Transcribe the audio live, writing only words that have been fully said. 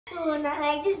So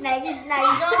like this, now you don't go.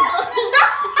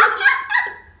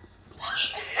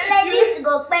 Like this,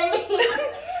 go penny.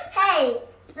 Hey,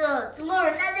 so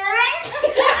tomorrow, not the rest.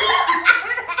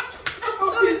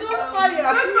 Okay, that's fire. I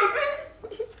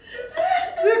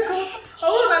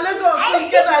want to let go of you.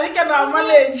 You can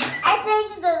manage. I said,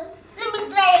 Jesus, let me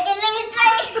try again.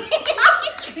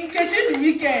 You can change the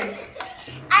weekend.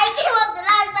 I came up the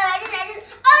last time. I did.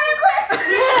 Oh my God!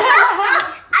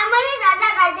 I'm only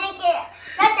that I think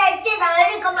that I said I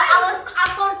already come back. I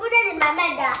concluded in my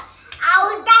mind that I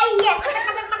will die here.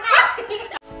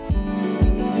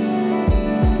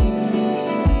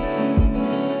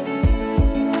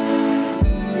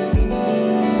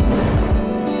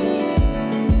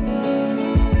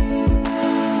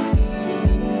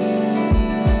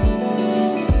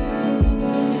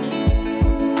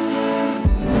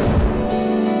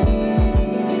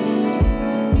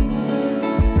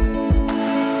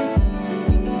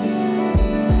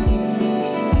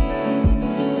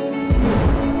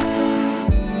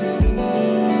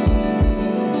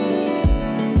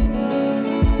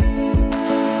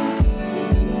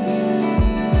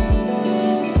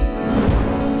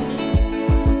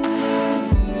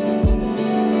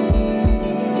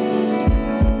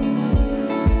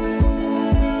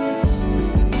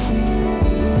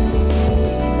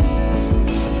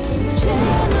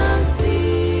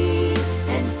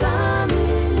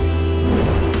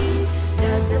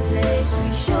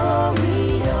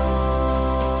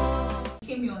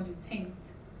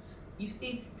 You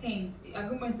stayed 10. The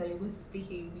agreement that you're going to stay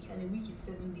here a week, and a week is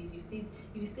 7 days. You stayed.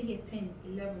 If you stay here 10,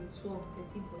 11, 12,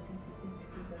 13, 14, 15,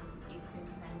 16, 17, 18,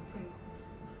 19.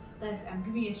 That's I'm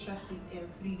giving you extra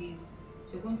 3 days.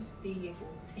 So you're going to stay here for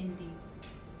 10 days.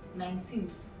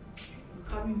 19th, you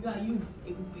carry you,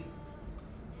 Ebube,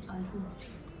 and who,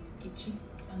 Kichi,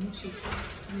 and Uche.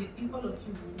 All of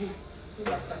you will go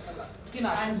back to Asaba.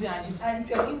 And if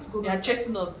you are going to go back, they are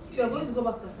chasing us. If you are going to go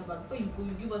back to Asaba, before you go,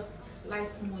 you give us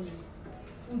light money,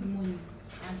 food money,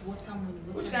 and water money.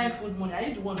 Which kind of food money? Are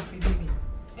you the one feeding me?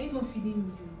 Are you the one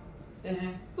feeding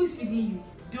you? Who is feeding you?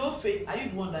 The Ofe. Are you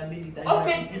the one that made it?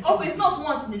 Ofe is not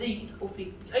once in a day you eat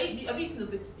Ofe. Have you eaten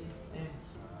Ofe today?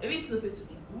 Have you eaten Ofe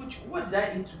today? What did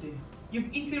I eat today?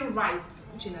 You've eaten rice,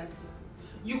 Uchenancy.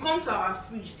 You come to our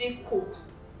fridge, take Coke,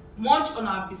 munch on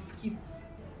our biscuits.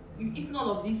 You've eaten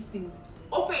all of these things.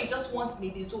 Ofe is just once in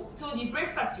a day. So the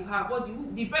breakfast you have,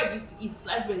 the bread you used to eat,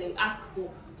 sliced bread, they ask for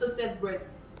toasted bread,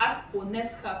 ask for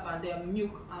Nescafe and their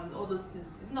milk and all those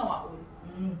things. It's not our own.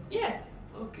 Yes.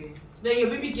 Okay. Then your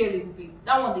baby girl Ebube,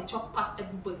 that one they chop past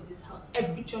everybody in this house.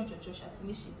 Every church has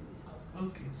finished it in this house.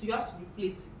 Okay. So you have to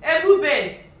replace it.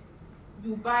 Ebube!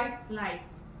 You buy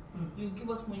lights. You give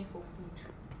us money for food.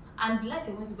 And the lights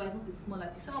you're going to buy is not the small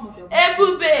lights. You see how much you're going to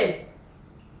Ebube!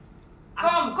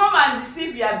 Come and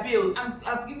receive your bills.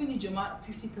 I've given you Joma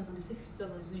 50,000. They say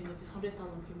 50,000 is not enough. It's 100,000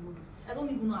 per month. I don't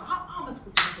even know how am I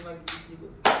supposed to survive in this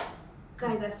Lagos.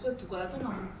 Guys, I swear to God, I don't know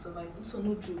how I'm going to survive. So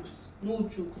no jokes. No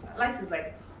jokes. Lights is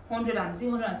like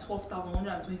 112,000,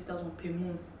 120,000 per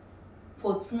month.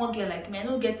 For a small girl like me, I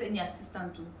don't get any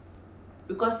assistance too.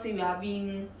 Because say we're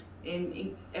having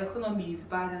economy is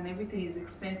bad and everything is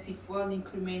expensive, fuel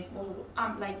increments,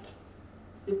 I'm like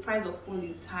the price of fuel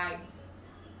is high.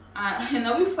 And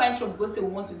now we find trouble because say we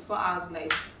want 24 hours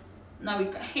light. Now we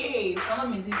cannot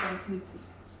maintain continuity.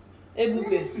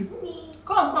 Ebube.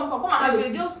 Come and have a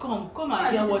seat. Just come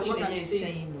and hear what Chinenye is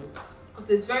saying. Because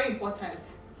it's very important.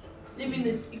 Let me know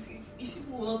if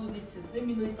people will not do these things. Let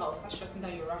me know if I'll start shutting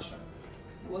down your ration.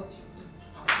 What you eat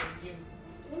and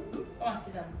consume. Come and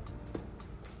sit down.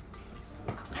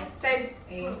 I said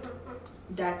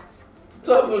that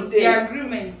the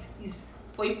agreement is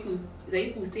for people that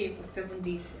people stay here for 7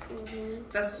 days.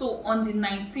 That's so on the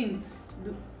 19th,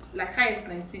 like highest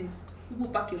 19th, people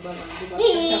pack your bag and go back to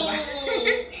Asaba.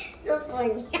 So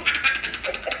funny.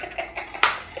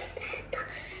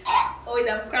 Oh, wait,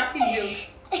 I'm cracking you.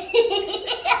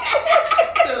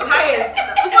 So highest.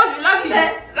 Because you're laughing.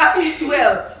 Laughing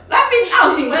well. Laughing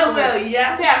out well,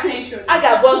 yeah. Pay attention. I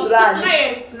got one run.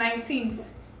 Highest 19th.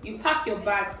 You pack your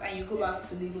bags and you go back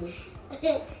to Lagos.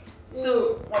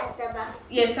 So Asaba.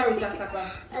 Yeah, sorry, to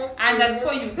Asaba. And then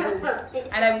before you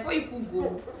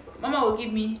go, Mama will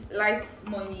give me light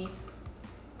money,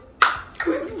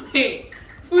 food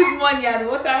money, and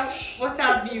water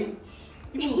bill.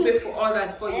 You will pay for all that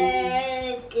before you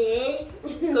leave. Okay.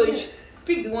 So you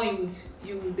pick the one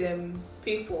you would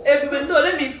pay for. Ebube, no,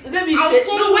 let me say.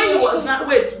 No, when you was not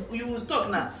you will talk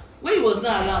now. When you was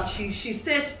not around, she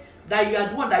said that you are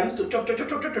the one that used to chop.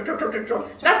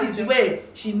 That is the way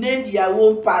she named your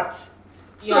own part.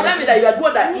 So that means that you are the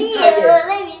one that eats highest.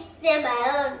 Let me say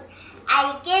my own.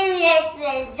 I came here to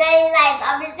enjoy life.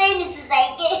 I've been saying it since I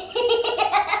came.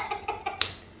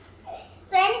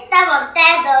 So anytime I'm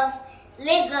tired of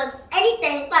Lagos,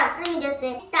 anytime, in fact, let me just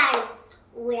say, anytime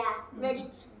we are ready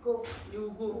to go, You will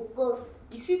go. we'll go.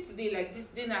 You see today like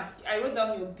this, then I wrote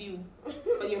down your bill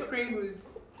for your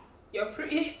Pringles. You're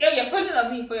calling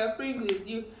on me for your Pringles.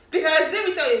 Because let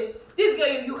me tell you, this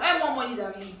girl, you earn more money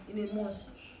than me in a month.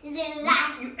 It's a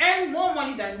lie. You earn more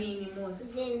money than me in a month.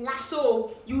 It's a lie.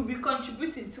 So you will be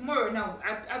contributing tomorrow. Now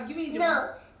I've given you the money. No,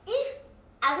 if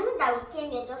assuming that we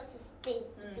came here just to stay,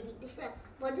 it will be different.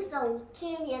 But this one, we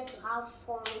came here to have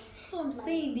fun. So I'm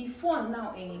saying the fun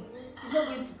now, is not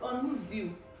going to on whose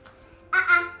view?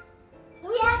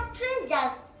 We are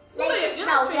strangers. No, Like you're this not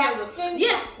now, we are strangers. strangers.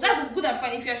 Yes, that's good and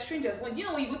fine if you're strangers. When you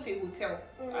know when you go to a hotel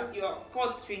as you're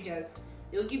called strangers,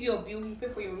 they'll give you a bill. You pay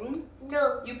for your room.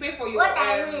 No. You pay for your. What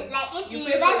I mean, like if you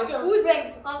pay for invite your your food.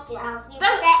 friend to come to your house, you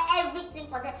That's- prepare everything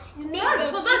for them. You make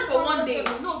them No, that's feel for one day.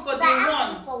 comfortable. No, for If day I ask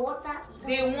one. you for water, you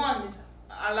Day don't- 1 is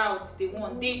allowed. Day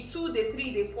 1, day 2, day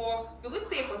 3, day 4. You're going to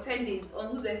stay for 10 days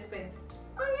on whose expense?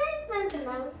 Oh, yes, nice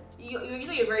now. You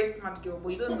know you're a very smart girl,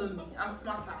 but you don't know me. I'm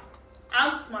smarter.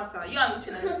 You and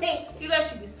Uchenancy. You guys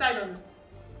should decide on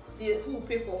who will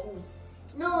pay for who.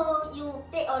 No, you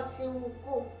pay until we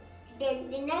go. Then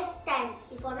the next time,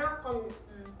 if we're not coming,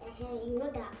 you know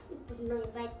that people do not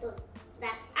invite us.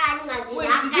 That animal. Wait,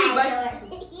 did you invite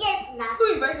people? Yes, now.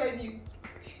 Who invited you?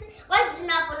 Why did you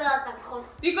not follow us and come?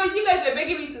 Because you guys were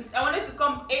begging me to. I wanted to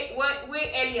come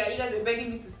way earlier. You guys were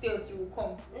begging me to stay until you will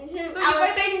come. So I you was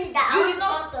invited- telling you that you I was did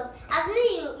not- come. As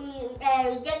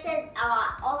you rejected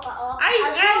our offer. Or I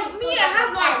told have us no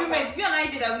that- agreement. You and I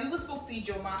did that. We even spoke to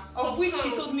Ijoma, of which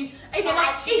she told me. I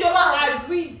should Ijoma come.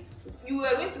 agreed you were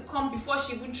going to come before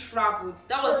she even traveled.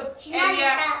 That was So, the she not did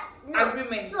earlier that.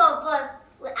 agreement. Two of us.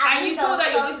 We And you agreed told on her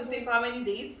you're going to something. stay for how many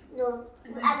days? No,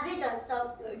 we agreed on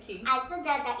something. Okay. I told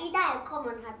her that either I come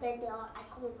on her birthday or I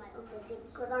come on my own birthday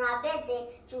because on her birthday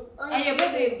she will only And your stay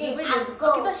birthday, the day your and birthday.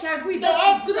 go. Okay, that she agreed. Then,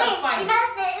 That's good and wait, fine. She not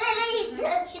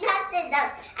said, she not said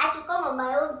that I should come on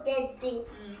my own birthday.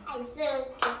 I said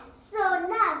okay. So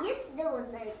now yesterday was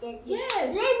my birthday. Yes.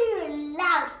 Let me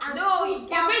relax and No, cool your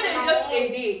down birthday is my just a head.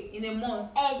 day in a month.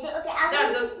 A day, okay.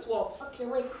 That's just 12. Okay,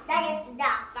 wait. That yesterday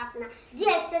I passed now. Do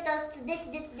you expect us today?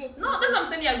 No, that's what I'm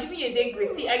telling you. I'm giving you a day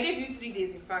grace. See, I gave you 3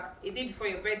 days, in fact. A day before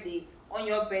your birthday, on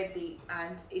your birthday,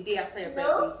 and a day after your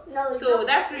birthday. No. So no.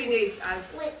 that's 3 days as.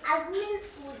 Wait, assuming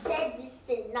we said this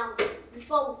thing now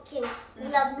before we came,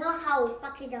 we have known how we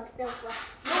package ourselves.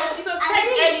 No, it was said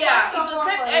earlier. It was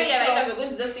said earlier that we're going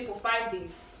to just stay for 5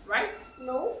 days, right?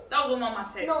 No. That was what Mama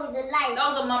said. No, it's a lie. That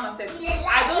was what Mama said. It's a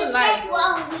lie. I don't we lie. said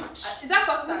 1 week. Is that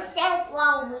We custard? said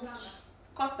 1 week.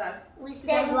 Custard? We Is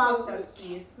that said 1 custard? week.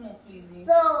 Yes, small, please.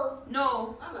 So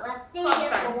No. we're staying here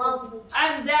Custard. for 1 week.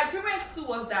 And the agreement too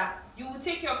was that you will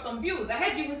take care of some bills. I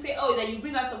heard you even say, oh, that you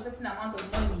bring out some certain amount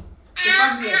of money to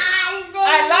come here.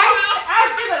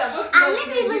 And let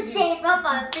me even say it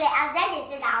proper play. And then they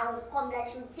said I will come, that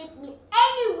she will take me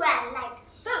anywhere. Like,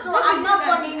 so I'm not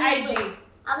going anywhere.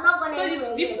 I'm not going So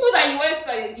anywhere. the yet. pool that you went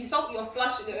to, you saw your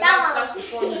flash. That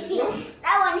flash one, before.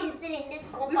 that one is still in this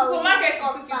compound. The supermarket this you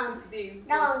took compound. you to today.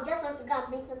 That one just want to go and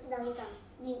bring something that we can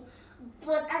swim.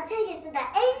 But I'm telling you so that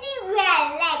anywhere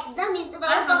I like, that means if I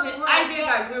That's want to something go I and did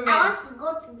say, agreement. I want to go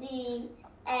to the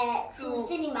to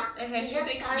cinema. You She just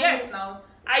take, carry yes, me. now.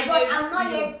 But I'm not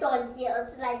bill. yet done here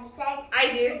until I decide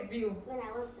Ideas bill. when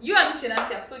I want to. You and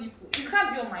Uchenancy, I've told you, it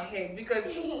can't be on my head because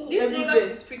this Ebube,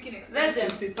 Lagos is freaking Let them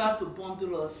expensive. prepare to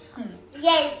bundle us.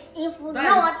 Yes, if we That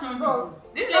don't is- want to go,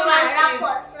 This come and wrap Lagos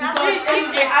us. is Wrap Because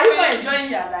us. are you not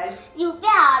enjoying your life? You pay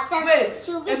our attention. Wait,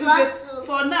 Should we Ebube, go to?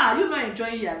 for now, you not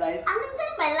enjoying your life. I'm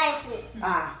enjoying my life.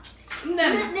 Ah, Maybe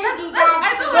Nem,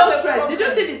 I don't no have a stress. problem. Did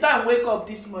you see the time wake up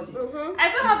this morning?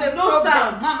 I don't have a No problem,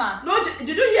 sound. Mama. No, did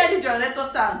you hear any generator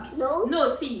sound? No.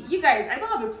 No, see, you guys, I don't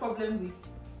have a problem with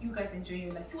you guys enjoying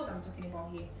your life. See what I'm talking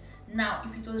about here. Now,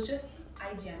 if it was just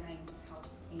IG and I in this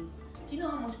house, do you know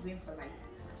how much we're paying for lights?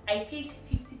 I paid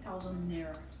 50,000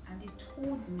 naira, and they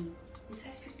told me, they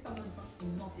said 50,000 is not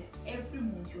enough. That every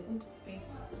month you're going to spend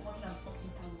 100 and something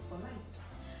thousand for lights.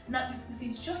 Now, if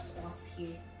it's just us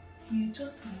here, we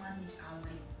just manage our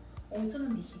lights. When we turn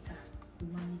on the heater, we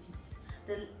manage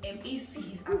it. The AC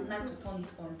is at night, we turn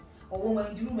it on. Or when we're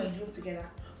in the room together.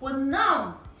 But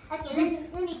now, Okay,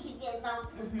 let me give you an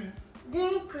example.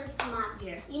 During Christmas,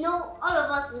 Yes. you know, all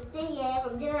of us will stay here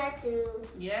from January to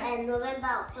yes. November,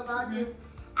 October,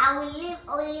 and we leave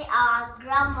only our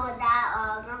grandmother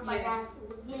or grandfathers in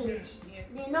the village. Yes.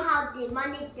 They know how they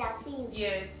manage their things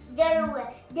Yes. very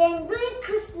well. Then during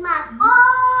Christmas,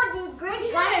 all the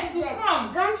great Yes, will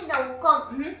come. grandchildren will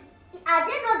come. are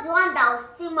they not the one that will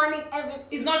still manage everything?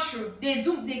 It's not true. They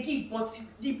do. They give, but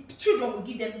the children will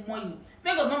give them money.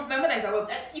 Thank God, my mother is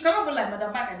about. You cannot go like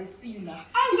Madam Back and they see you now.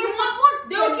 And they support.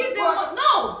 They will give them money.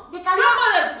 No. They cannot.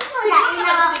 Grandmothers. You know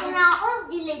that in our own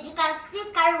village, you can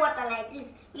still carry water like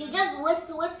this. You just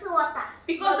waste water.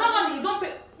 Because that one you don't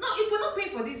pay. No, if we're not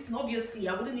paying for this, obviously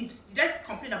I wouldn't need. You just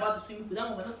complain about the swimming pool. That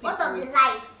one we're not paying What for of it. the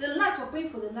lights? The lights, we're paying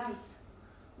for the lights.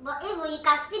 But even you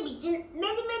can still be doing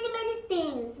many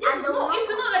things. Yes, And no, if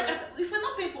we're not like I said, if we're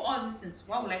not paying for all these things,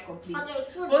 why would I complain? okay,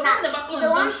 food We're now. talking about If they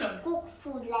want to consumption. cook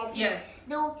food like this, Yes.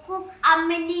 they will cook how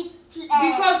many?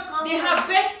 Because they have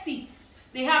best seats,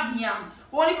 they have yam.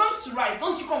 But when it comes to rice,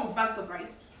 don't you come with bags of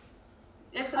rice?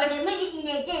 Yes, so let's. Okay, maybe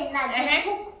in a day now they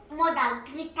cook more than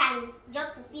 3 times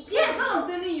just to feed. Yes, that's what I'm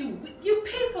telling you. You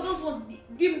pay for those ones.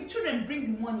 The children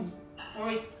bring the money for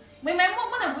it. When my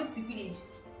mom, when I'm going to the village,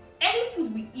 any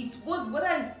food we eat, whether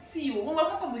it's tea or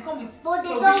when we come with But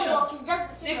they provisions. don't work. It's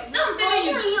just They, the no, I'm telling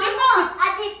you, you they work come with.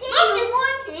 and they pay Don't you you-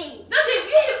 monthly. No,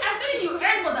 I'm telling you, you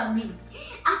earn more than me.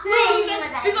 I'm So saying you for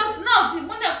can, that. because now the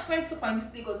money I've spent so far in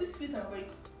this Lagos, this filter already,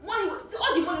 money, so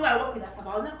all the money where I work with Asaba,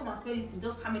 I'll not come and spend it in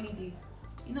just how many days.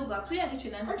 You know, but clear and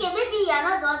Uchenancy. Okay, maybe you are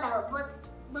not the one that will,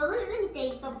 but let me tell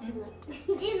you something.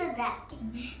 Do you know that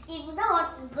if you don't want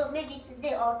to go, maybe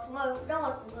today or tomorrow, if you don't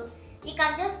want to go, you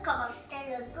can just come and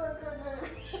tell us, go.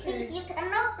 You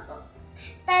cannot go.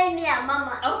 Tell me and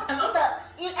mama. Oh, cannot.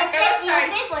 You I accept you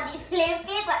cannot pay for the plane,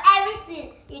 pay for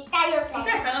everything. You tell us You like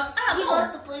say I this. cannot. Give No.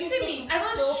 us to police. You see me, I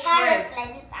don't They will carry us stress.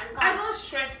 like this and I go. don't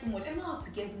stress too much. I know how to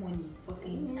get money for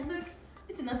things. I'm like,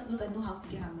 Uchenancy knows I know how to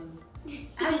get her money.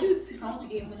 And you too, if I want to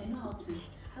get money, I know how to.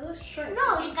 I don't stress.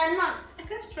 No, you cannot. I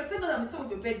can't stress. I know that some of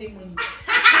your birthday money.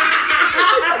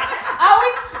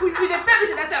 I with the pay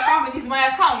that I found with is my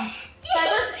account. So I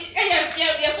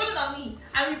don't. You're calling on me.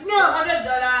 I'm with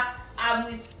 $100. I'm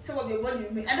with some of your money.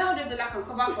 And that $100 can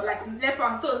cover for like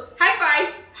leper. So high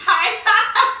five,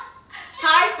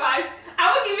 high five. I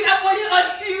won't give you that money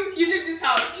until you leave this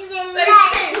house. It's a So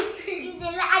lie. it's It's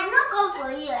a lie. I did not come for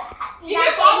you. You It's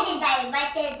didn't come. Auntie that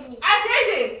invited me.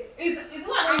 Is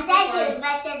one Auntie that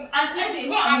invited me. Auntie She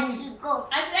Ede, said I who should go.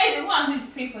 the one who is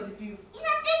paying for the bill. It's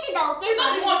Auntie that will pay It's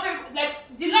not the for one it. pay for, like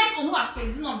the light on who has paid,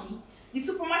 it's not me. The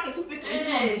supermarket who pays for it, it's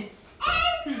not me.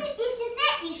 And if she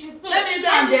said you should pay, Let me go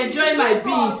that and means enjoy it's my just for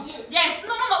beans. you. Yes,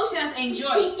 no, Mama Uchenancy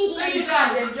enjoy. Let me go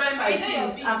and enjoy my I know your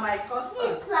beans and my custard.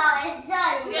 Me too, I'll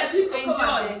enjoy. Yes, you you can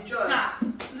come and enjoy. enjoy. Nah.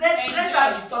 Let Enjoy.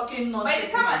 her be talking By the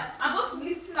nonsense. time I'm just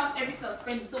listing out everything I'm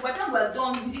spending, so by the time we're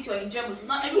done with this, your enjoyment,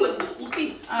 not everybody will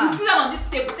see. Ah. We sit down on this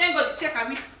table, thank God to check and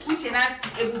read Uchenancy,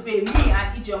 Ebube, me,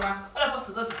 and Ijoma. All of us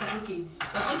will just say, okay,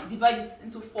 we're going to divide it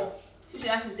into 4.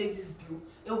 Uchenancy will take this bill,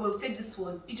 Ebube will take this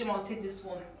one, Ijoma will take this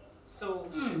one. So,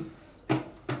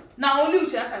 now only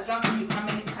Uchenancy has drank milk how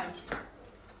many times?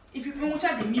 If you can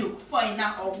the milk for a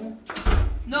nap or more,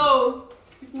 no,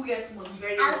 people get money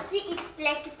very well. I'll see it's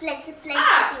plenty things.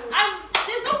 And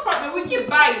there's no problem. We keep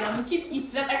buying and we keep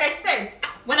eating. Like I said,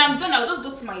 when I'm done, I'll just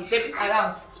go to my debit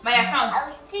account, my account.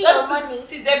 I'll steal your Just money.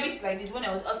 see debits like this. When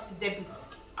I was just see debits,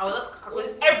 I will just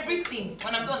calculate everything.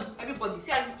 When I'm done, everybody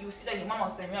see how you see that your mama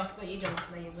was telling me, I was telling you, your mama was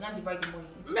telling you, we're not dividing money.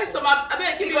 Make some. I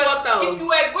better give you Because water. if you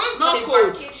were going No on a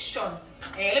cold. vacation,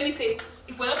 let me say,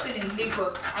 if we're not staying in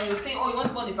Lagos and you're saying, oh, you want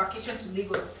to go on a vacation to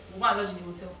Lagos, we'll go and lodge in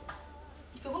a hotel.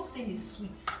 If you're going to stay in a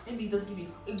suite, maybe just give you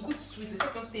a good suite. Let's say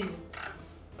you're staying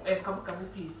in Kabu Kabu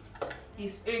place.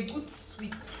 It's a good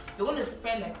suite. You're going to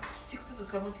spend like 60 to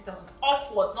 70,000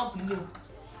 upwards, not below.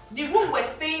 The room we're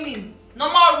staying in,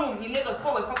 normal room in Lagos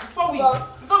before we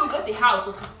got a house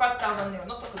was 55,000 naira.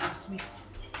 Not talking about the suites.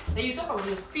 Then you talk about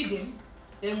the feeding,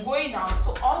 then going out.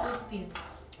 So all those things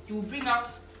you will bring out.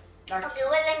 Like, Okay,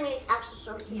 well, let me ask you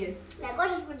something. yes. Like all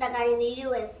these people that are in the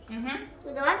US,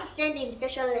 so they want to send the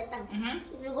invitation letter.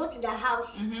 If you go to their house,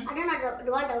 I don't know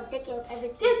the one that will take care of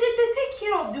everything. They take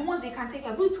care of the ones they can take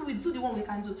care of. We do the one we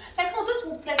can do. Like no, this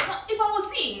will like if I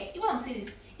was saying, what I'm saying is,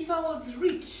 if I was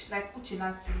rich like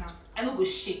Uchenancy now, I no go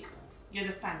shake. You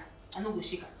understand? I no go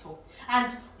shake at all.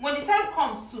 And when the time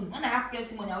comes soon, when I have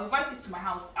plenty money, I'll invite you to my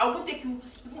house. I will take you,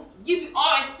 give you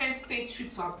all expense paid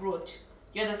trip to abroad.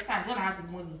 You understand? When I have the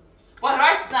money. But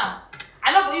right now,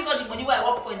 I not go use all the money where I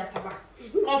work for in Asaba.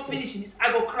 Come finish in this,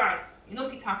 I go cry. You know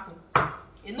fit happen.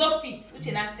 You know fit.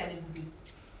 Uchenancy and Ebube.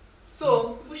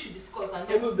 So we should discuss and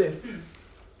then. Ebube.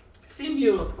 See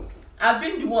me, I've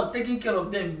been the one taking care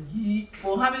of them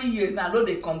for how many years now? I know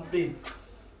they complain.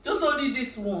 Just only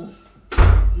these ones.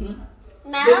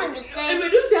 My own the same.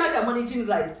 If you see how they're managing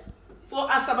right for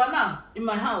Asaba now in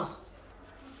my house,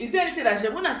 is there anything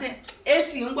that when I say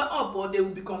AC up or they will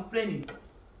be complaining?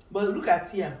 But look at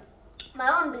here.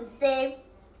 My own be say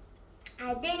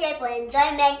I did it for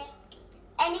enjoyment.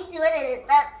 Anything where they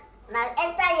start, now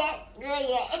enter here, go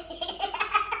here.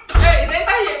 Hey,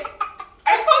 enter here. I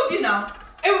told you now.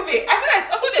 Ebube, I said I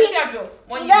told you have your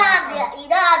money. You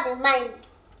don't have the mind.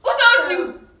 Who told you?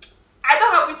 I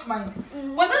don't have which mind.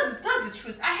 Mm-hmm. But that's the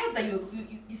truth. I heard that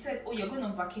you said, oh, you're going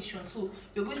on vacation, so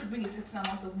you're going to bring a certain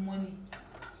amount of money.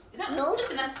 Is that no?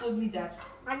 Uchenancy told me that.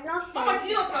 I'm not saying. Mama, did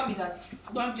you not tell me that?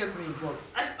 Don't get me involved.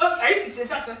 I used to say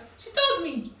that. She told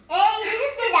me. Hey, did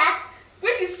you say that?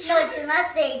 Wait, is No, you should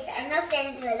not say it. I'm not saying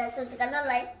anything like that, so you cannot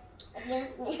lie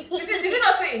against me. Did you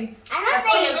not say it? I'm not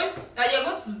saying it. That you're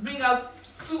going to bring out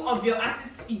 2 of your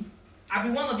artist fee. I'll be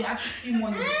 1 of your artist fee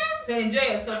money to enjoy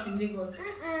yourself in Lagos.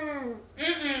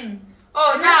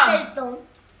 Oh, I'm now. not saying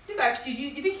Think at you.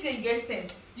 You think you get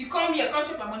sense. You come here, come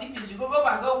check my money finish. You go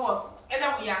back, go work. End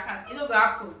up with your account. It's not going to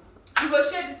happen. You go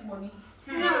share this money.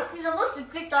 no, you're supposed to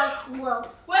treat us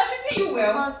well. We are treating you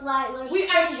well. We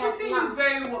are saying treating you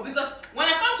very well because when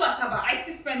I come to Asaba, I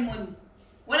still spend money.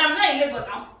 When I'm not in Lagos,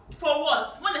 for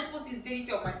what? When I'm supposed to take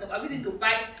care of myself, I'm using to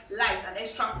buy lights and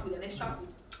extra food.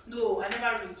 No, I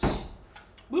never reach.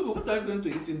 Bubu, what are you going to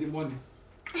eat in the morning?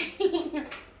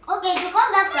 Okay, if you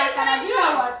come back to Asaba, do you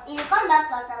know what? If you come back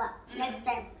to Asaba next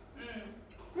time,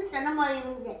 since you're not more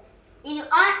even there, if you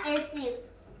on AC,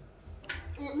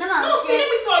 remember No, see, let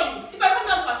me tell you. If I come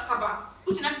down to Asaba,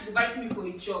 Uchenancy is inviting me for a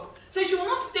job. So she will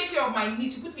not take care of my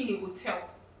needs. She put me in a hotel,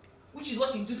 which is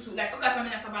what you do too. Like, okay, so I'm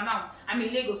in Asaba now. I'm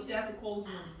in Lagos. Uchenancy calls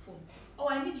me on the phone. Oh,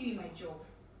 I need you in my job.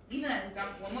 Give an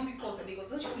example. When mommy calls in Lagos,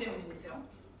 don't you put them in a hotel?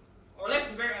 Or let's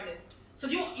be very honest. So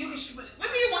maybe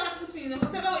you want her to put me in a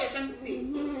hotel. That's what you're trying to say.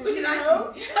 Uchenancy.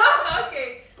 Okay.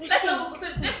 Let's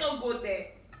not go there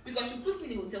because she puts me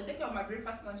in a hotel. Take care of my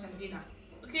breakfast, lunch, and dinner.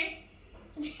 Okay.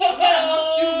 Hey,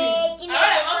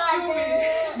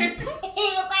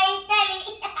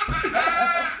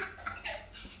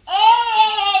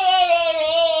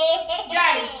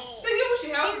 Guys, people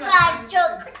should help me.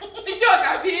 It's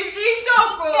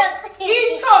He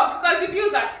choke because the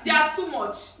bills they are too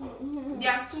much. They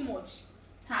are too much.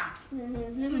 Ha.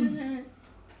 You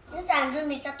try and do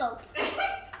me shut up.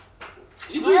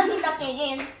 You You have to talk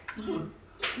again.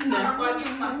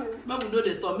 Maybe know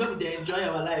they talk, maybe they enjoy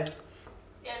our life.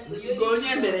 Yes, so you go in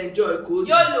and enjoy.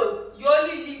 YOLO, you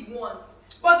only live once.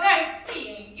 But guys,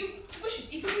 see,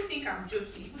 if you think I'm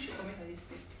joking, you should comment on this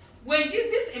thing. When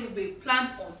this Ebube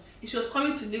planned on, she was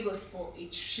coming to Lagos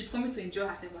she's coming to enjoy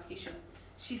herself vacation.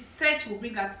 She said she will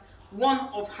bring out 1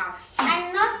 of her feet.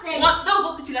 I'm not saying. That was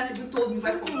what Uchenancy even told me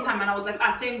right from the time, and I was like,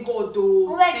 thank God, though.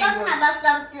 We were talking about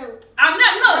something. I'm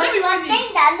not. No, let me finish.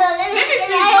 Saying that, no, let me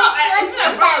finish.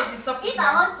 If I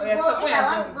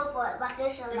want to go for a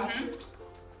vacation like this,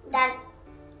 that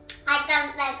I can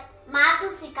like my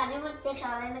artist can even take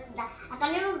shower and everything. That I can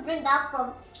even bring that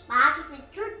from my artist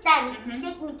 2 times to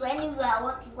take me to anywhere I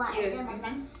want to go and everything like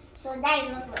that. So that is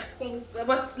what we're saying. But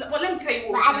let me tell you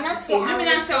what. But I'm not saying. Let me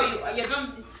not tell you. You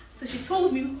don't. So she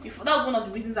told me before. That was one of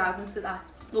the reasons I haven't said that.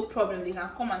 No problem. They can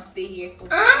come and stay here.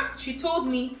 She told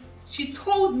me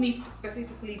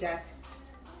specifically that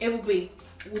Ebube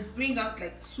would bring out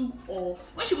like 2 or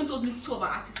when she even told me 2 of her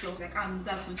artist fee, I was like, no,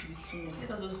 that's going to be too much.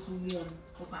 Let us just do 1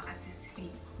 of her artist fee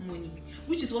money,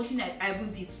 which is one thing that I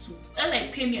even did too. That's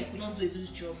like pay me, I could not do this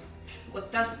job because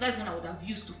that's when I would have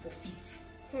used to forfeit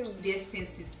the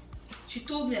expenses. She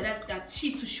told me that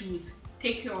she too should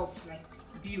take care of like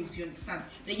bills, you understand?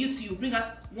 Then you bring out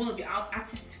 1 of your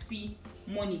artist fee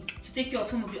money to take care of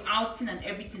some of your outing and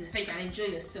everything so you can enjoy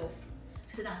yourself.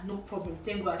 I said, no problem,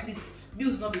 thank God, at least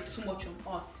bills not be too much on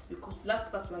us because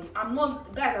that's why I'm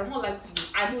not like to you.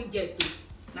 I don't get it.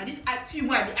 Now this acting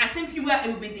where the acting film where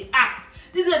everybody they act.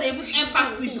 This is where they even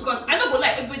pass me because I don't go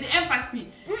like everybody they pass me.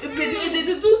 If they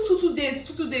do 2 days,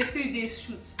 3 days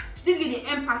shoots. This guy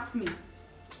they pass me.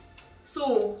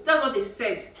 So that's what they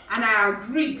said, and I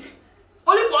agreed.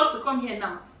 Only for us to come here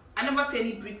now. I never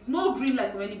say no green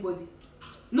light from anybody.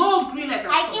 No green light at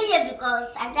all. I came here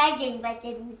because Adaje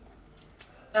invited me.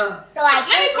 So I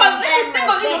let me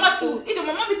tell Ijoma too.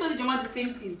 Mama told Ijoma the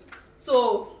same thing.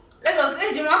 So let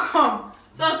Ijoma come.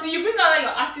 So until you bring out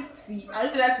your artist fee, I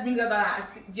just like to bring out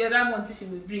the other ones she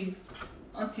will bring.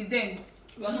 Until then,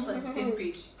 we are not on the same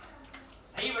page.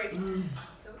 Are you ready?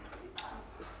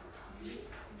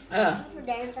 This is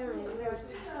the answer.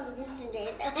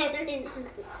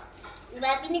 But I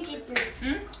finish it too.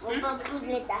 We'll food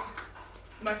later.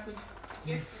 My food.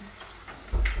 Yes, please.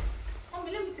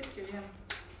 Mommy, let me taste your yam.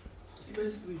 Very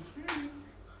sweet.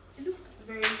 It looks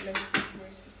very very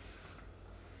sweet.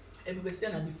 Everybody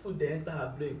saying that the food they enter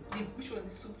her brain. Which one?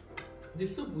 The soup? The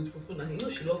soup with fufu. Now you know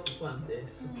she love fufu and there.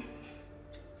 So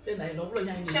saying that you know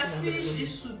she has finished the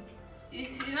soup.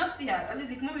 You not see her. At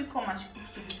least if mommy come and she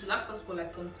cooks soup, it will last us for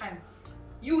like some time.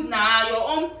 You now, your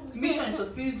own mission is to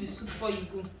finish the soup before you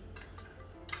go.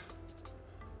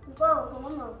 Go,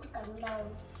 mama, cook and down.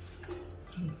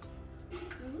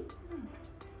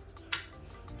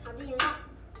 Abi, you know.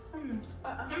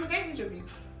 I'm going to your beans.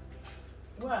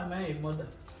 Why am I a mother?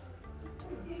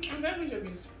 I'm going to your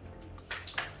beans.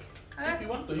 If you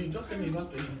want to eat, just tell me you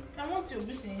want to eat. I want your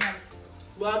beans in your hand.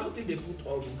 Well, I don't think they put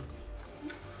all.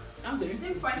 I'm going Let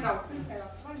me find out.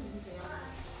 What is this in your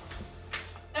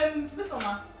hand? Miss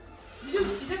Oma, is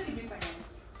there still beans again?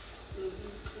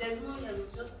 There's no yellow,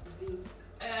 it's just beans.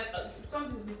 Turn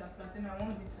this beans and plantain. I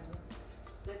want beans again.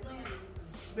 There's no yellow.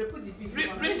 They put the beans.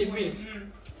 Bring the beans.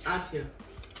 Add here.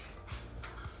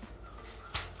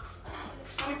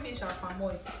 Let me finish our palm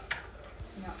oil.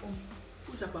 Yeah,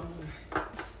 Put your palm oil.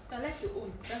 I like your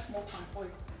own. That's more palm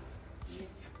oil.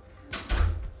 Yes.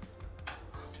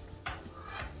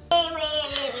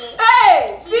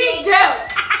 Hey! See girl!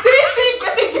 See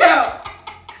baby girl!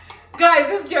 Guys,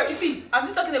 this girl, you see, I'm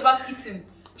just talking about eating.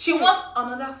 She wants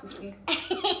another fufu.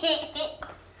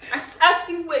 And she's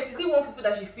asking, wait, is it one fufu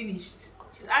that she finished?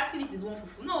 She's asking if it's one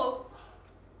fufu. No.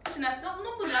 Uchenancy,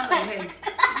 no put that on your head.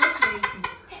 It's not anything.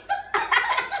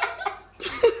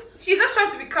 She's just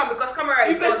trying to be calm because camera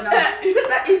is on now. You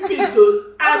better eat beans, so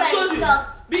I told you.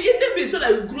 Be eating beans so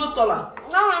that you grow taller.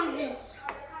 No, I'm this.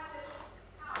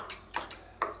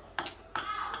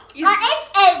 I ate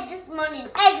egg this morning.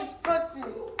 Egg is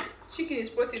protein. Chicken is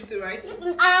protein too, right?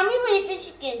 I'm even eating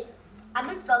chicken. I'm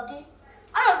not talking.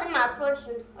 All of them are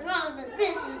protein. No,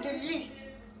 this is the least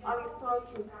of the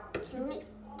protein.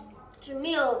 To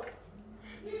me, oh.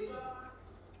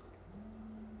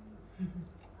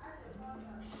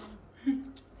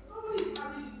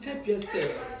 Help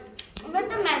yourself. I'm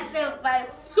making myself by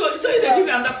So you dey give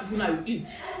you another fufu now you eat.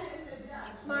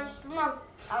 my small.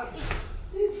 I'll eat.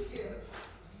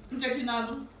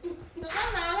 Uchenancy.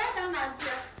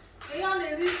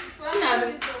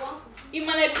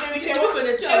 Imane Ebube reach Ebube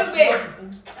dey tell us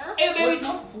Ebube.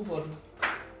 not fufu for you.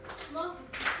 No,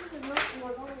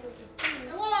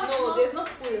 there's no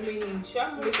fufu remaining. She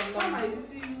has to make another.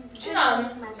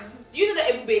 China, My you know that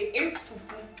Ebube ate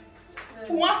fufu.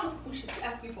 For one fufu, she's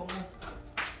asking for more.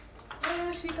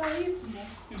 She can eat more.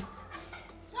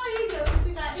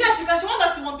 She wants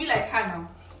that you won't be like her now.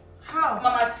 How?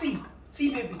 Mama T,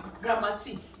 baby, Grandma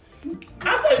T.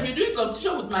 After you be doing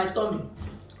competition with my tummy.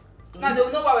 Now they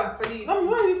will know why we're calling it. Why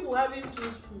are people having 2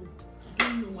 spoons? I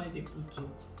don't know why they put two.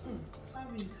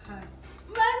 Service is high.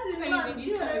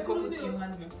 You tell me go put in your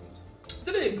hand.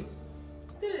 Three.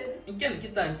 Again,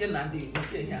 kita again and the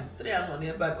okay here. 3 hands on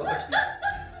your back.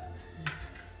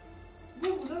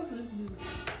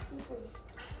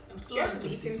 You have to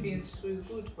be eating beans, so it's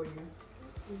good for you.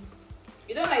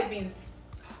 You don't like beans?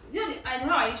 You know, I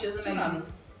know how she doesn't like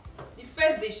beans. The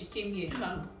first day she came here,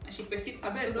 and she perceived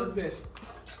something.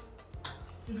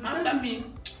 After me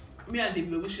and the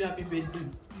baby wish you happy birthday.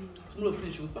 Tomorrow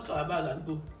finish, we'll pass our bag and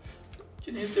go.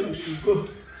 She didn't say we should go.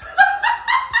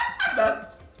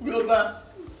 That we over.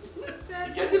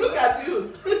 Just look at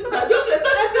you. Now just let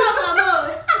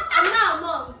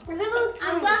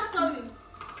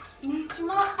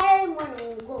tomorrow early morning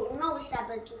we go. No, we start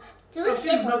at 2. So we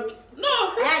stay for me. No.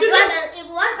 If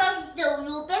you want us to stay, we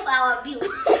will pay for our bill.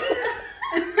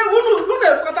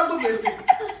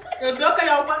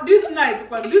 This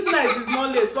night is not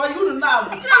late. So you don't know.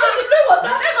 Thank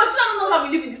God, China knows how we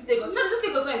live in this Lagos. China, this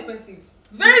Lagos is not expensive.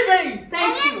 Very, very.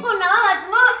 Thank you. Tomorrow early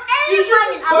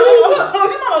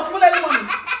morning.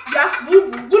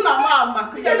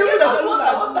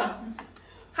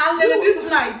 Handle this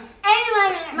night.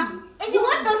 Anyone, if you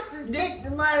want us to stay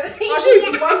tomorrow. If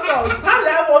you want us, how do I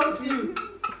want you?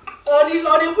 On the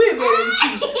way, baby.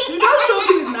 You don't show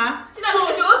me now. China,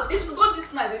 they should go this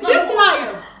night. This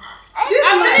night.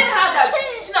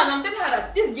 I'm telling her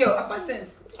that this girl, her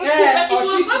sense. If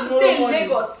she was going to stay in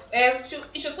Lagos,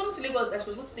 she was coming to Lagos and she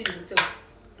was going to stay in the hotel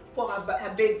for her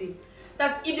birthday.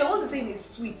 That if they want to stay in a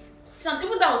suite,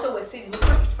 even that hotel we're staying in, it's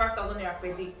 55,000 naira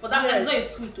per day. For that, it's not a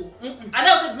suite too. And that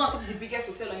hotel is not the biggest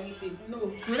hotel or anything.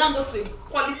 No. We now go to a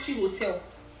quality hotel.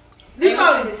 This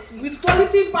one with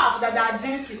quality pass that they are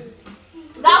drinking.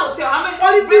 That hotel, how many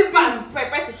quality pass per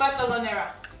person 5,000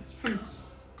 naira?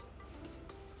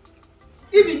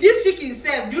 Even this chicken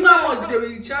self, do you know how much they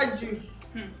will charge you?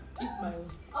 Eat my own.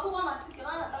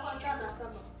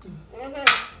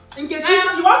 In case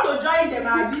you want to join them,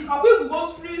 Abi, or we will go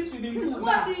free swimming pool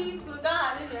now.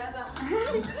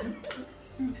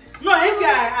 No, Eke,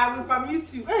 I will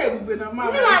permit you. Hey, Ebube na ma.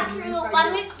 You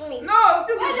permit me. No,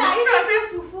 this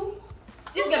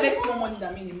guy makes more money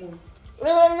than me in a month.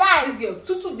 This girl,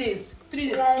 2 days, 3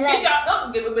 days. Relax. You can't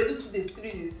not give away 2 days, 3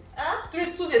 days.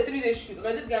 2 days, 3 days shoot.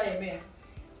 Like this guy named me.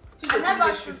 2 days, 3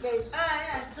 days shoot.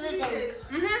 Yeah, 3 days.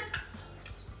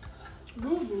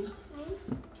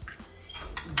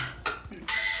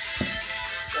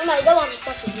 No, I don't want to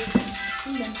talk to you.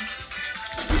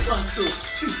 This one too.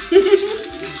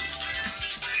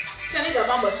 Change your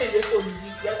bambo, change the phone.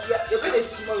 Your bed is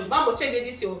small. Bambo, change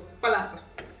this your palace.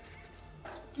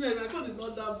 Yeah, my phone is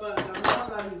not that bad. I'm not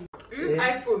that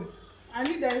iPhone. I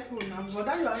need the iPhone now, but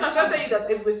that you are. Shall I tell you that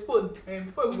Ebube's phone?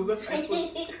 Before we go to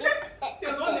iPhone.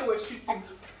 Because one day we're shooting.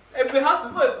 Ebube had to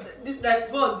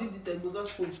like God did it and Ebube's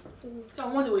phone. So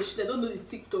one day we're shooting. I don't know the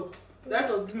TikTok. That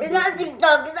was giving It's not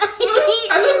TikTok.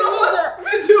 I don't know what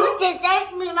video. They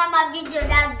sent me mama video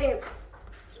that day.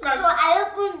 So I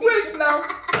opened it. Wait now.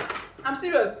 I'm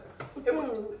serious.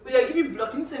 We are giving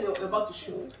block. You say we're about to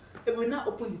shoot. Ebube now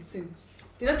open the thing.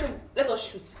 They now say let us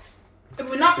shoot.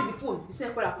 Ebube now pick the phone. He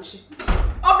said, "Call push it."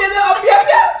 Oh baby.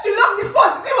 She locked the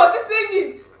phone. She was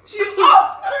singing. She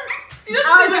off. You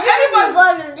know, everybody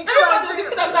was looking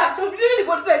at that. She was really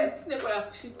going to play this snake for her.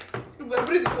 She will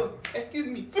bring the phone. Excuse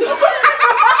me.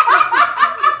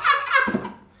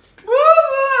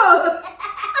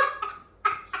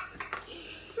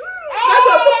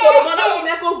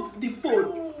 The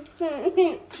phone.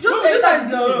 Just enter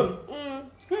zero.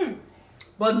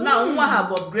 But now Uma have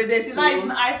upgraded to Now it's an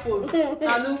iPhone.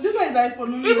 Now look, This one is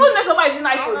iPhone. even Mesoma is an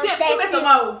iPhone. See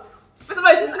Mesoma.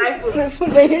 Mesoma is an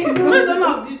iPhone. I don't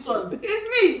have this one.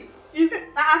 It's me. It's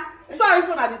two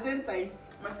iPhone at the same time.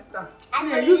 My sister. I'm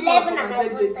Yeah, on use 11 one and for I'm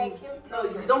birthday on 13. gifts. No,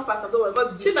 you don't pass. I don't worry.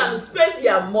 God, she can spend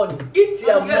their money, eat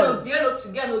their money.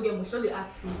 You get no game. Show the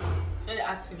art film. Show the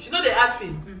art film. She know the art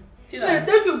film. Yeah,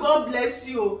 thank you. God bless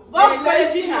you. God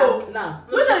bless you. Now.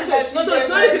 Which one is like So it's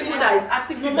only people that is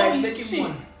actively No, that mommy is is making cheap.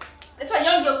 money. That's why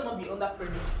young girls not be under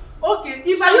pressure. Okay,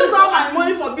 if I use all my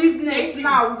money for business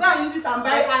now, go and use it and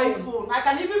buy iPhone. I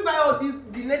can even buy all this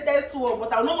the latest one,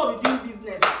 but I will not be doing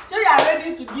business. So you are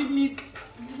ready to give me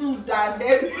food and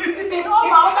then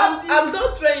I'm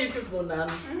not training people now.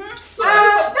 So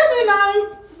let me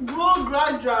now grow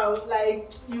gradual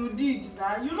like you did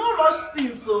now. You know rush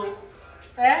things so.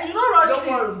 You know rush Don't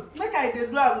things. Make I dey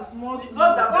do am small small.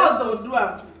 God that bless God us. go do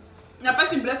am. Now,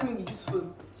 person bless me with this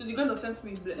phone. So you're going to send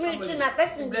me bless Me somebody. too, my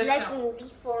person Bless bless her. me with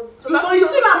this phone. So But you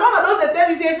see my mama don dey tell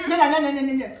me say no.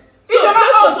 Ijoma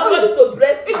for house. somebody to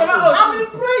bless you. Ijoma I've house. been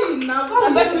praying now. God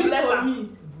The bless person me bless for her. me.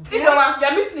 Ijoma, you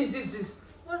are missing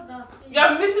this. What's that? You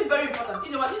are missing very important.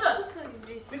 Ijoma, you know, Whose phone is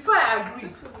this? before I agree, I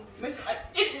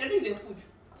think it's your food.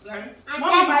 Sorry.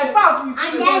 Mommy, my pap will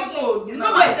And see that's the it. food. You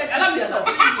know what? I love you so.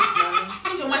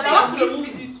 Ijoma, I want to remove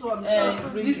listen. this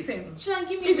one. Listen. Sean,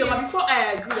 give me Ijoma, before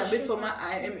I agree that based on my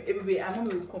Ebube and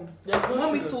mommy will come. There's no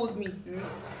Mommy sugar. told me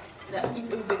that if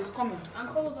Ebube is coming, and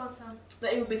calls on time.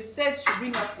 that Ebube said she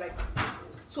bring up like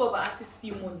 2 of her artist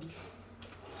fee money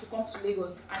to come to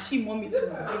Lagos, and she mommy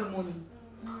to bring money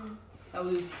that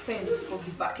we will spend for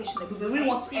the vacation. Ebube really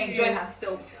wants to enjoy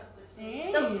herself.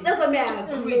 Eh? That's why me I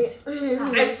agreed.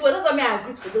 I swear that's why me I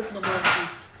agreed for those number of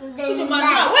days. Ijoma,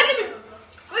 now wait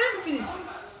let me finish.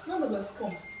 None of them have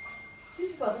come.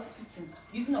 These people are just eating,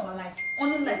 using our light,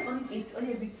 only AC,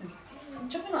 only everything.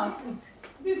 Chopping our food.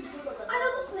 I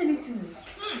never seen anything.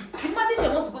 Imagine they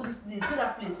want to go to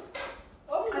that place.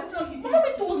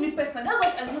 Mommy told me personally. That's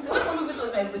what I was saying. When mommy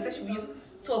told me my said she will use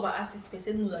 2 of her artists, I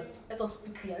said no, like let us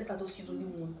split here, let her just use only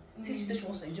one. See, she said she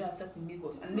wants to enjoy herself in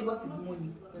Lagos, and Lagos is money.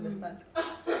 You understand?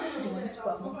 These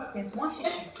people have not spent one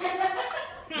shishi.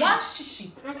 One shishi.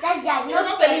 She was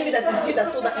not telling me that it's you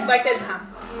that told her invited her.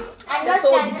 That's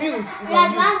all the bills. You are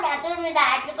the one that told me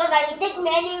that because you take me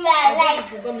anywhere I like.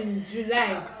 To come in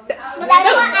July. But That's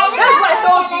what I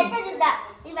told you. I told you that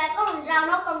if I come down,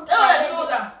 not come to That's my what I wedding. told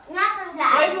her. Not come that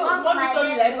Why I you come to mommy my told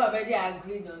me that wedding. if I already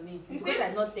agreed on it? Because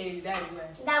I not tell you that is why.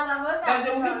 That my mother But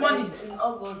they will give money. In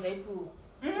August, April.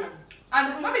 And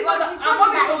mommy told But her, she and told me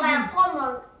mommy that told if I you. come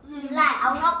on July, I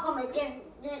will not come again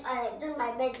during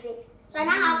my birthday. So I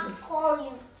now have to call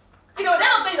you. You know, they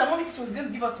don't tell you that mommy said she was going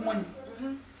to give us money.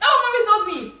 That's what mommy told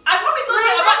me. And mommy told me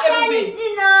about everything.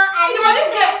 You know, this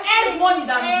girl earns money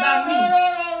than me.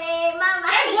 Mama.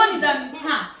 Earns money than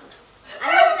her.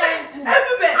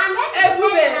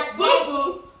 Ebube,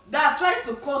 Bobo, that tried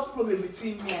to cause problem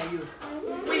between me and you.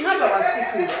 We have our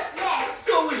secret. Yes.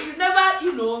 So we should never,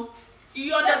 you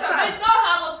They understand. tell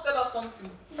her not to tell us something.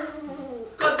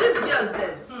 Because these girls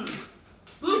then,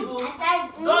 Boo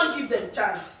don't give them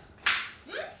chance.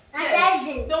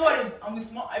 Don't worry, I'm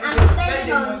with mom. I'm I'm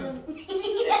spending on money.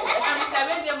 you. I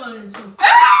made them on too.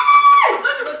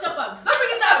 Don't go chop her. Don't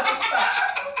bring it out.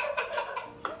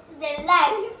 The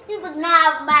life. You could not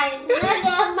have mine.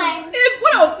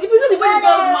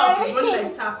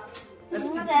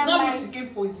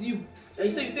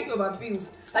 so you take care of her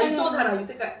bills. Like you told her that you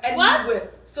take her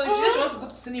anywhere. So if she says she wants to go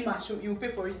to cinema, you will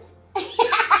pay for it. I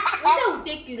will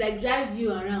take you, like drive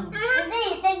you around. You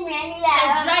say you take me anywhere.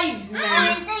 Like drive you. You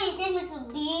say you take me to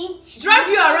beach. Drive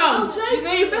you around. I'll drive You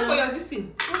know you pay you for your this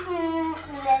thing.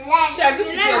 Relax. She agrees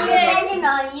to Relax. I'm your depending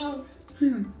on you.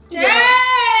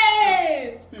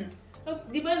 Hey!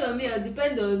 Depend on me or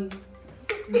depend on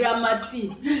Dramati.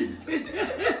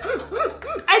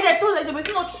 I told her, but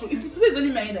it's not true. If you say it's only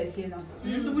me that is here now,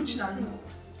 Uchenancy.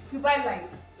 If you buy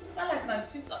lights, that light now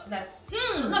is like,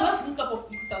 no, we have to put up of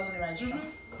 50,000 naira extra.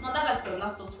 No, that light will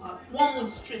last us for 1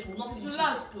 month straight. Will not finish.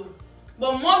 Last though.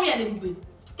 But mommy and Ebube,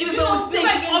 You Ebube know, will stay before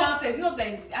I get up downstairs, you know that I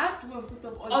have to go and put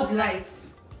up all the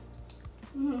lights.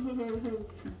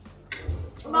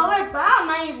 But wait, but how am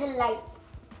I using light?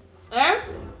 Eh?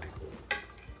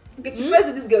 Okay, the first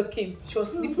day this girl came, she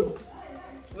was sleeping.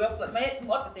 Well, like, my head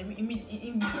hot in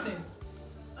between.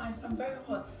 I'm very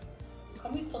hot.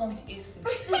 Can we turn on the AC?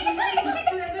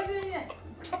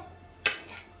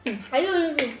 I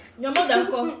don't know. Your mother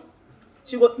come.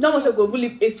 She go, now she go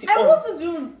leave AC I on. want to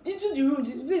do into the room.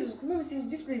 This place is, mommy says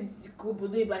this place is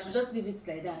Kobodo, but I should just leave it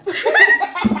like that.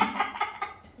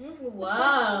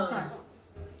 Wow.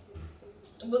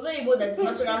 Kobodo Ibo that is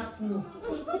natural snow.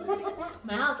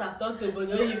 My house have turned to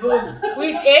Kobodo Ibo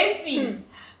with AC.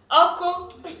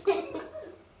 Oko.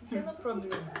 It's no problem.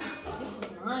 This is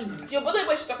nice. Your body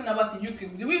what she's talking about in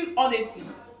UK, the way on AC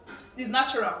is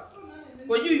natural.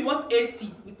 But you want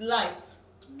AC with lights.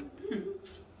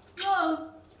 No.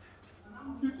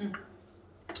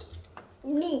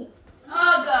 Me.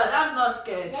 Oh God, I'm not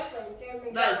scared.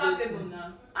 That's That's it.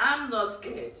 now. I'm not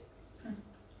scared.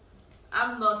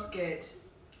 I'm not scared.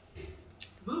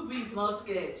 Booby is not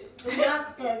scared.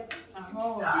 Not good. You're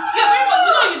very much,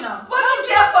 you know you now. Baby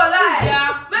care for life.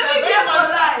 Yeah. Baby You're care very for much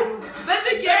life.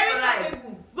 Baby care very for life.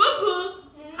 capable. Boo boo.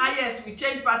 Ah yes, we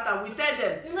change pattern. We tell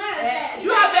them. Tomorrow, Do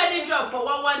you have any job for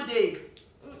one day?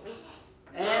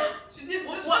 She did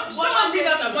What- what one bring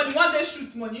out her money, one day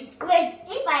shoot money. Wait,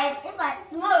 if I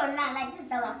tomorrow now like this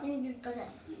that we're finish this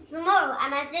contract. Tomorrow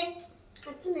and I say,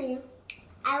 Auntie,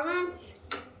 I want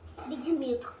did you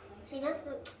milk? She just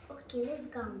said, okay, let's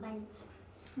go and buy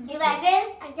it. If I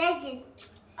fail, I judge it.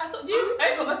 I told you,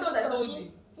 I forgot what I told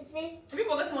you. She said, Have you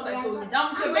forgotten what I told you? Now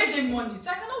with your birthday money,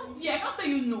 so I cannot fear, I can't tell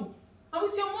you no. And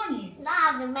with your money. now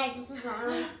I have the mic, this is my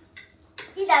own.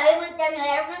 If I even tell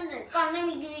me, come let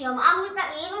me give you your money. I'm with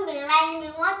that, you even be reminding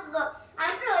me, want to go.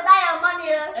 I'm still without your money.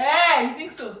 Eh, you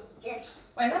think so? Yes.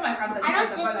 By the time I can't tell I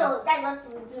don't think so. That's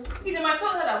what we do. If I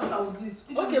told her that what I would do is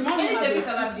Okay, mom, any have debit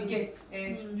a card she fifty. gets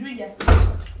during their stay,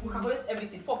 we calculate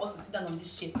everything. 4 of us will sit down on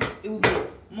this chair. It will be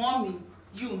mommy,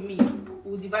 you, me.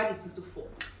 We will divide it into 4.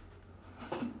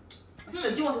 I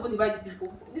said, do you want to go divide it into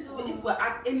 4? This if we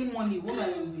add any money, woman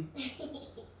will be.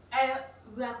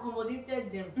 We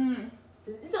accommodated them.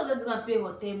 Instead of them to go and pay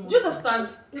hotel money. Do you understand?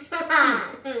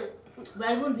 We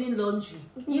are even doing laundry.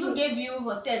 Even gave you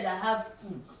hotel that have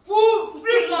Full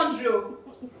free laundry. Oh.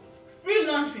 Free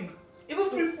laundry. Even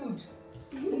free food.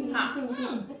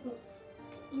 Ha.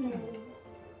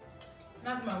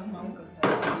 That's my woman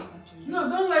style. No,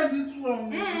 don't like this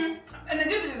one. And they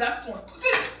gave me the last one.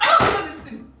 See, I don't know this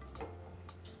thing.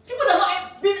 People that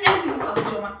not been anything this house,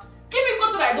 Joma. Give me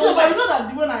content I No, don't but you like. know that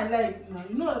the one I like now.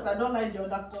 You know that I don't like the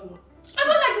other color. I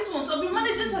don't like this one, so I've been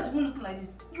managing this house to look like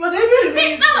this. But they really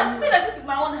Me, now, me like this is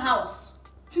my own house.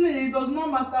 Chineke, it does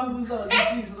not matter whose house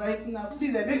it is right now.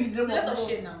 Please, I beg you, drink Let us more.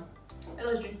 share now. Let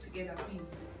us drink together,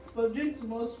 please. But drink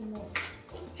small, small.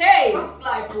 Hey, it's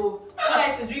life, oh. When I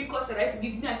used to drink custard, I used to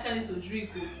give me a chance to drink,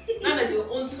 oh. Now that's your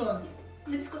own son.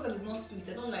 This custard is not sweet.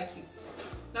 I don't like it.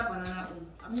 That banana,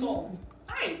 at all.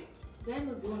 Hi. do I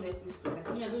know the one that used to like?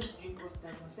 I mean, I don't drink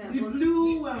custard. I say I The don't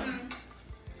blue one.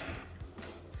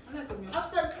 I like them.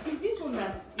 After, is this one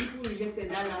that people rejected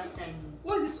that last time?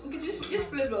 What is this? Okay, this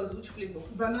flavor is which flavor?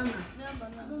 Banana. No, I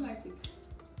banana. don't like it.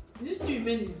 Is this still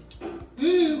remaining?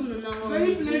 Mmm. No, no,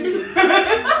 Very no. plain.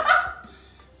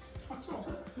 At all.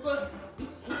 Because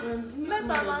Miss But Mom does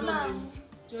banana. not drink.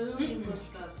 She doesn't drink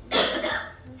custard.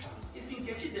 You see,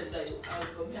 get you them that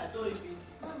for me, I don't even.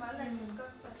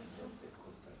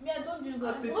 Me, I don't drink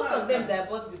custard. Most of them that I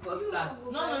bought the custard. Not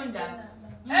knowing that.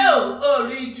 Oh,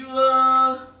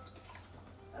 Rijuo.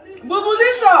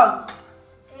 Bubulicious.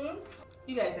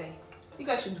 You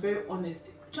guys should be very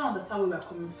honest. Try to understand where we are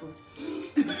coming from.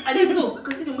 I didn't know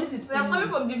because it's We are coming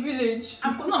from the village.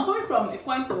 I'm coming from a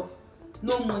point of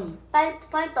no money.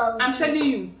 Point of I'm view. telling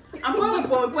you, I'm coming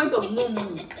from a point of no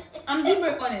money. I'm being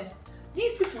very honest.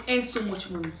 These people earn so much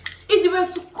money. If they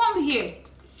were to come here,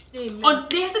 Amen.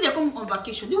 they said they're coming on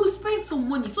vacation, they will spend some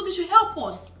money, so they should help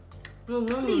us. No,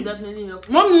 mommy will definitely help.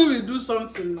 Mommy will do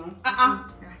something now. I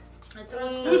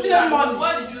trust you. Uche mommy.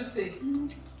 What did you say?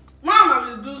 Mama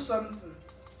will do something.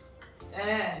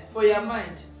 For your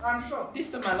mind. I'm sure. This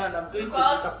time around, I'm going to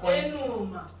Because disappoint.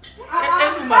 Enuma.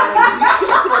 Enuma,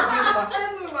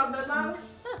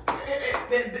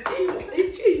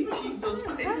 Jesus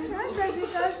Christ.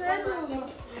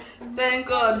 Thank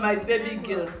God, my baby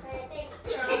girl.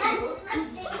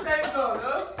 Thank God,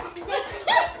 huh?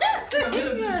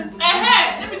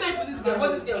 Let me tell you for this girl,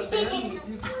 what this girl said.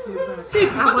 See,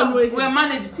 because we're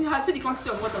managing, see the quantity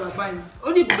of water we're buying.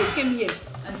 Only people came here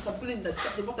and complained that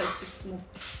the water is too small.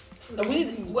 That we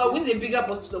need a bigger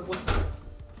bottle of water.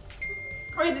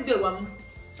 How is this girl one?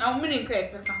 I'm meaning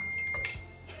pepper.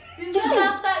 She said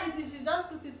after eating, she just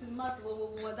put it in mouth,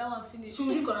 but that one finished. She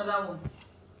will drink another one.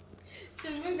 She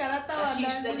will drink another one. She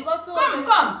Then said, the bottle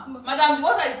come, madam, the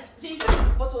water is. She said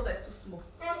the bottle water is too small.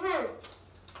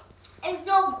 It's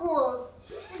so cool.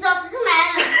 It's so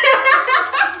smell.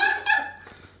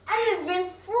 I just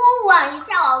drink full one. You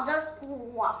see, I'll just full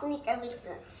one, finish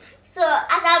everything. So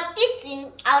as I'm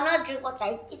eating, I'll not drink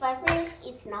water. If I finish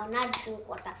eating, I'll not drink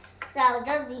water. So I'll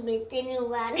just be maintaining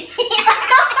one.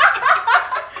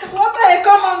 Water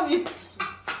economy. And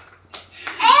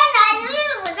I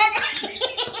really with that.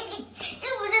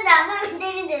 Even that I'm not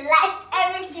maintaining the light,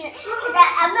 everything. That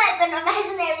I'm not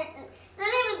economizing everything. So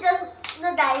let me just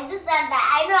know that it's this and that.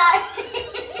 I know.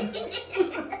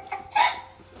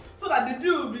 So that the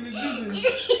bill will be reducing.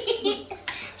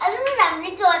 As soon as I'm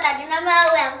drinking water the normal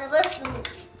way I'm supposed to,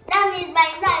 that means by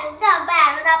now I'm going to buy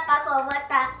another pack of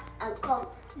water and come.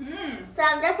 So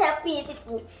I'm just helping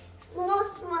people. Small,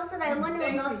 so that the money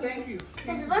will not Thank you.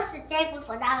 So you're supposed to thank me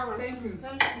for that one. Thank you.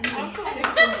 Thank you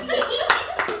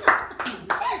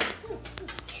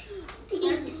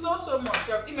so much.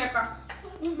 Imeka.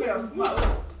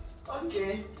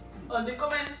 Okay. On the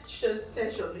comment section,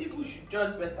 people should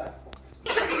judge better.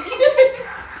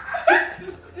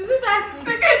 Is it that?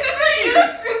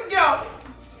 This girl.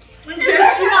 I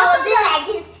was doing like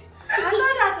this. I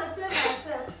know that to say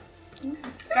myself. Can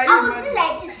I you was doing imagine?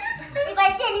 like this. If I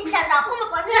see any chance, I'll come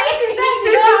up and do like She this. said she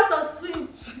know how to swim.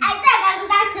 I said I can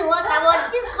start the water, but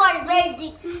this pond is very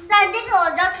deep. So I think I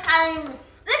was just carrying me.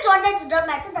 When she wanted to drop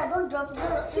me, I told her, don't drop me.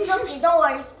 It's okay, don't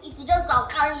worry. If you just go, I'll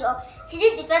carry you up. She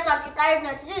did the first one, she carried me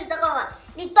up. She did the second one.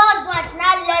 The third one, she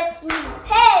now left me.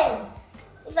 Hey!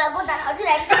 If I go down, I'll do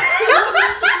like this.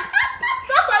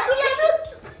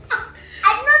 I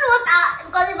don't know what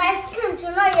because if I scream, she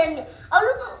will not hear me.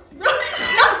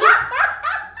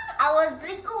 I was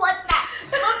drinking water.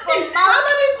 Not from mouth.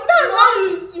 That's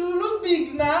why you look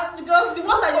big now, because the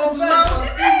water you drank was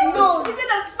too No. much. She said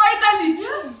that finally.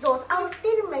 Jesus, I was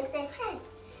telling myself, hey.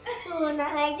 So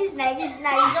now like this, now you don't go.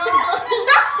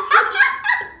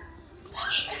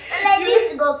 Like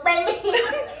this, go pay me.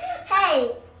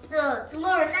 Hey, so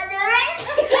tomorrow, now the rest.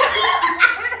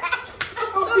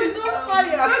 Holy Ghost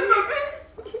fire.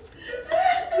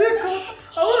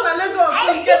 I want to let go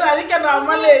of you can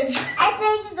manage. I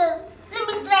said, Jesus, let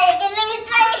me try again,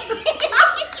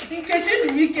 You can change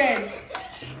the weekend.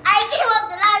 I came up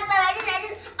the last time, I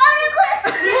did. Oh my God.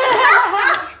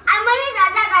 I'm only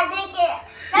that I think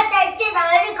that I said I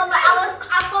already come back.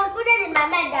 I concluded in my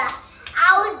mind that I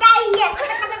would die here.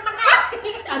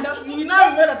 And you will now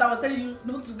remember that I was telling you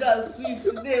not to go and swim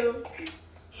today.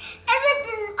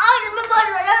 Everything, all the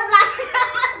memories were just last.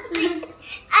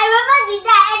 I remember the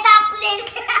day I entered that place.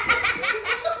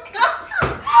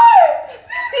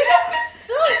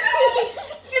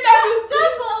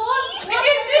 Just for one.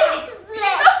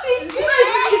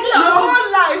 Your whole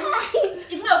life.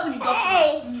 If you open the door,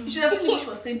 Hey. you should have seen me when she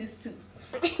was saying this thing.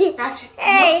 That she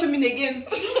Hey. not swimming again.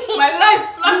 My life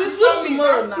You flashes swim from me.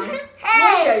 tomorrow now. Hey.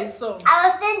 When there is sun. I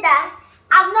was saying that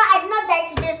I did not die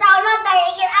today, so I will not die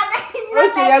again.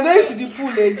 Okay, you are going to the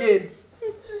pool again.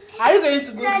 Are you going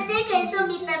to go? No, they can show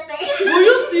me pepper. Will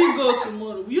you still go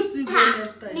tomorrow? Will you still go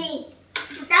next time? Me.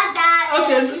 Without that,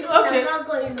 Okay, I'm okay. not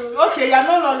going. No. Okay, you are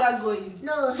no longer going.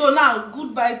 No. So now,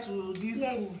 goodbye to this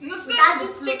Yes. No, she Without said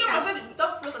the she came and floater. said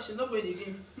without floater she's not going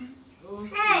again. pool.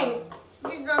 Hey,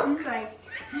 Jesus Christ.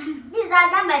 This is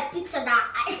not my picture that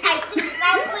I think I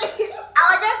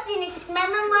was just seeing it in my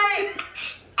memory.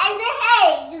 I said,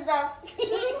 hey, Jesus.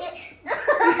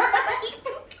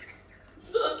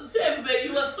 So, Ebube,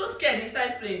 you were so scared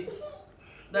inside playing.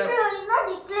 No, it's not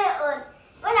the play on.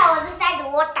 When I was inside the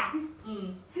water,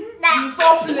 that You saw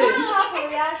play.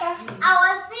 I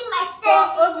was seeing myself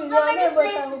in so many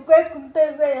places.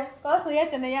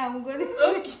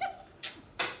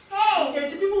 Hey, Okay,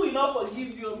 people will not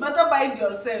forgive you. Better mind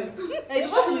yourself. It's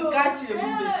supposed to catch you.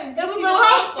 Hey, Ebube she will will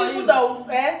have for people you. that will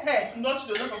Not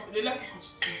they like it.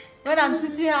 when I'm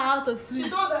teaching her how to swim. She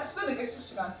told the girl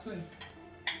she can swim.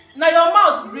 Now your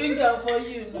mouth bring them for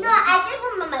you. No, I gave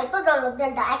mama. I told all of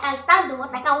them that I can stand the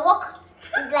water. I can walk.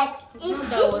 It's like if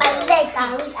my leg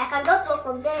can reach, I can just walk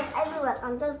from there everywhere. I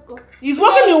can just go. He's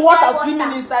walking in water,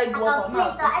 swimming inside water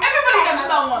now. Everybody can do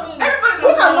that one. Everybody Who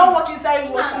cannot walk inside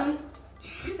water?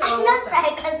 You I said know that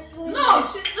I can swim. no, what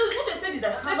she said is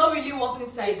that she cannot really walk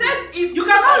inside. She said if You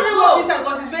cannot really walk inside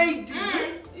because it's very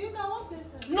deep. You can walk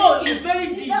inside. No, it's very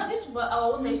deep. This is what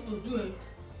our own next to do.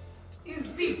 It's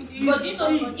deep. It's But deep.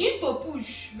 you used to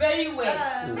push very well.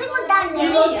 Even down there,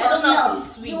 I don't know how to the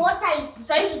swim. water is.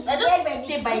 So I just very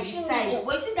stay by the pushing side. me.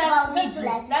 But you see But that I'll get middle, to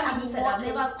like that this middle and side, I've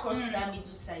walking. never crossed that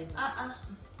middle side.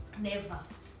 Never.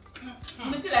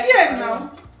 Yeah,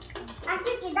 now. I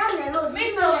think in that level,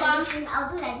 Miss I'll Oma.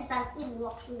 do like this and still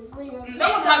walking.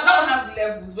 That one has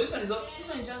levels, but this one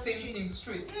is just same thing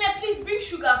straight. Nne, please bring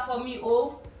sugar for me,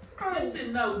 oh. First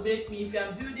thing that will make me, if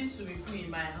I'm building swimming pool in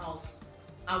my house,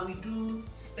 I will do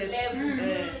step Level.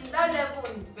 That level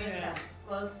is better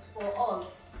because for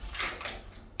us.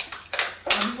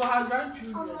 And for her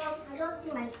grandchildren. I don't see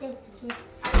myself today.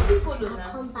 I still follow I'll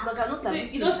now come back. because I don't sabi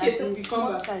You don't see yourself to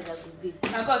come back. Side that today.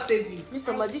 I God save you. Miss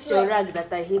Oma, this your rag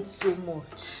that I hate so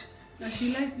much. And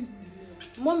she likes it.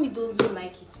 Mommy doesn't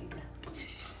like it either.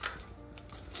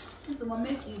 So my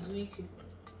make is weak.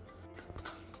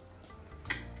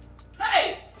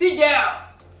 Hey, T-girl!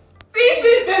 T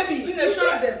baby! You know, show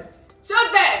them. Show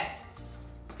them!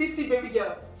 T baby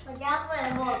girl. But they have for a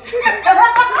walk.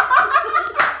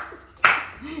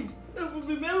 It will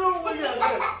be very long when you are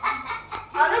there.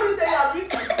 And let me tell you, I'll be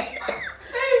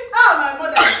my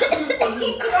mother is cooking for me.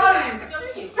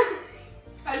 Sorry.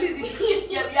 At least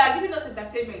you are giving us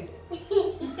entertainment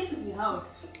in the house.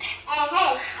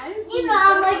 Hey, you know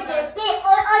how much they pay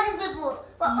all these people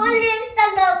for only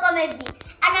stand-up comedy,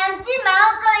 and I'm doing my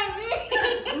own comedy.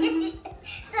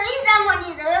 So if that money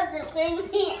is supposed to pay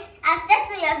me, and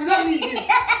settle yourself.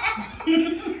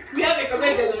 We have a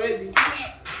comedian already.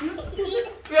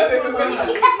 We have a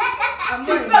comedian. I'm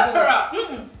She's natural.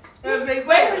 When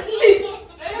she sleeps.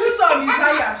 Susan is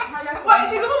higher. Why?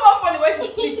 She's even more funny when she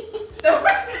sleeps. Don't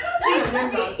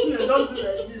do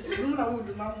like this. You know what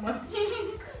the mama.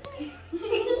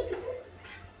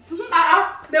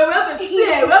 They will have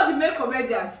the male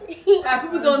comedian.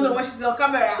 People don't know when she's on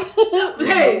camera.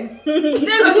 Hey,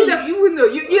 people know.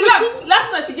 You laugh.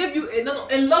 Last night she gave you a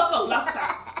lot of laughter.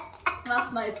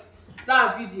 Last night,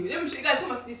 that video. Let me show you guys how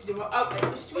much this video.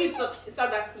 It's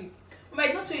not that clip. I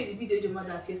might not show you the video your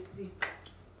mother has yesterday.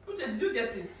 Uche, did you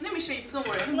get it? Let me show you. Don't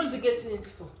worry. What's the getting it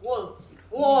for? What?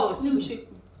 What? Let me show you.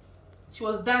 She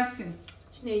was dancing.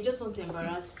 Chine, you just want to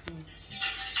embarrass me.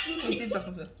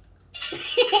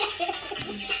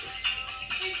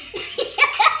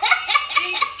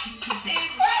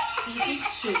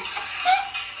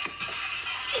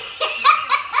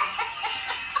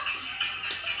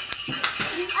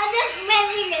 I just made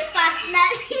me a partner.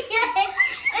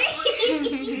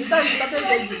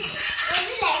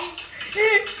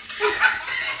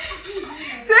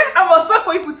 I was so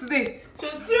for people today. She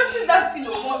was seriously dancing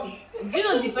on mommy. Do you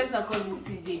know the person that caused this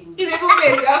is Ebube? It's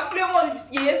Ebube. I was playing one of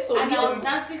this song. And I was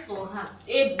dancing for her.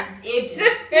 Ebube. She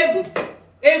said, Ebube.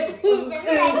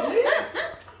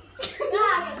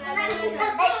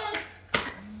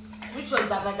 Which one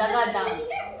Jaga Jaga dance?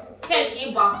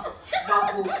 Came back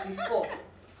before.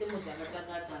 Same with Jaga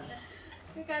Jaga dance.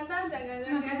 You can dance, I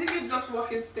think it's just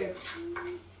walking step.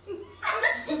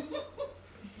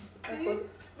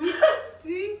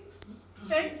 See?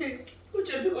 Thank you.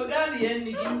 Uche, because God the end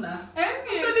again now. Thank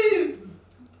you.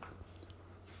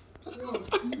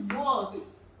 What?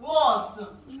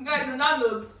 Guys, on that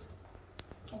note,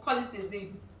 I'll call it a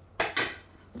day.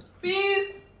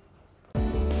 Peace.